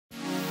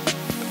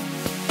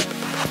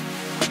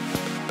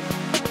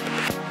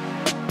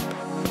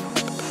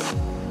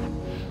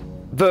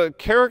The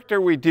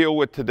character we deal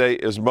with today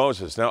is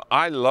Moses. Now,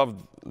 I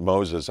love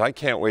Moses. I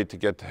can't wait to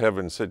get to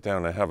heaven and sit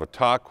down and have a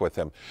talk with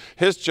him.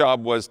 His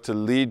job was to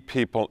lead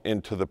people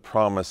into the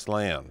promised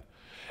land.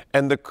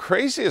 And the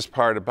craziest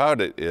part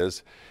about it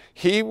is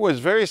he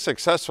was very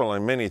successful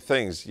in many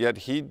things, yet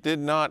he did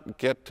not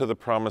get to the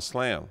promised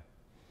land.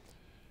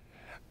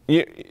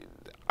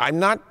 I'm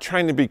not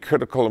trying to be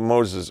critical of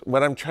Moses.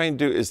 What I'm trying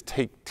to do is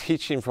take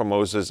teaching from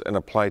Moses and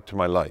apply it to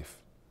my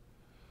life.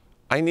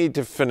 I need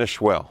to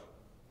finish well.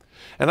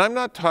 And I'm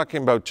not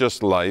talking about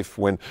just life,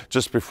 when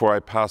just before I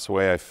pass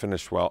away I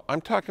finish well. I'm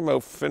talking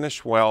about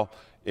finish well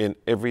in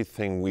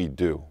everything we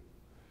do.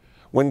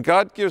 When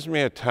God gives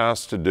me a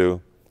task to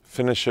do,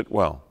 finish it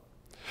well.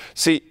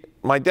 See,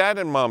 my dad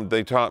and mom,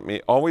 they taught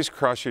me, always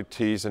cross your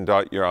T's and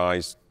dot your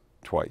I's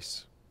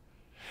twice.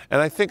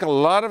 And I think a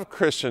lot of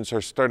Christians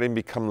are starting to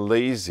become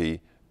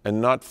lazy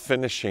and not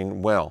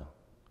finishing well.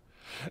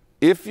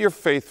 If you're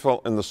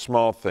faithful in the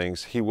small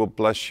things, He will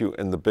bless you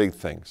in the big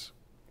things.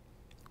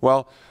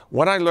 Well,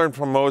 what I learned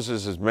from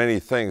Moses is many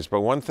things,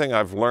 but one thing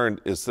I've learned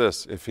is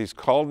this: if He's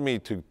called me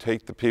to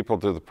take the people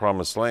to the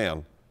promised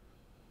land,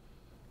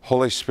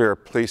 Holy Spirit,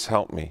 please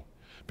help me,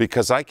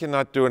 because I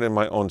cannot do it in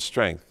my own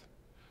strength.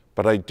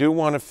 But I do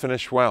want to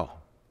finish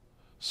well,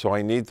 so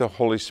I need the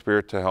Holy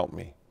Spirit to help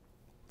me.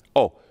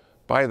 Oh,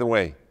 by the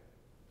way,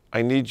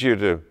 I need you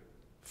to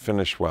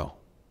finish well.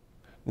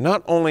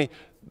 Not only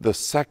the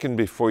second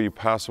before you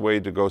pass away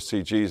to go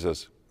see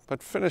Jesus,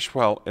 but finish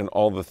well in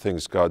all the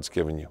things God's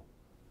given you.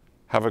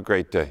 Have a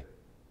great day.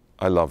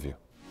 I love you.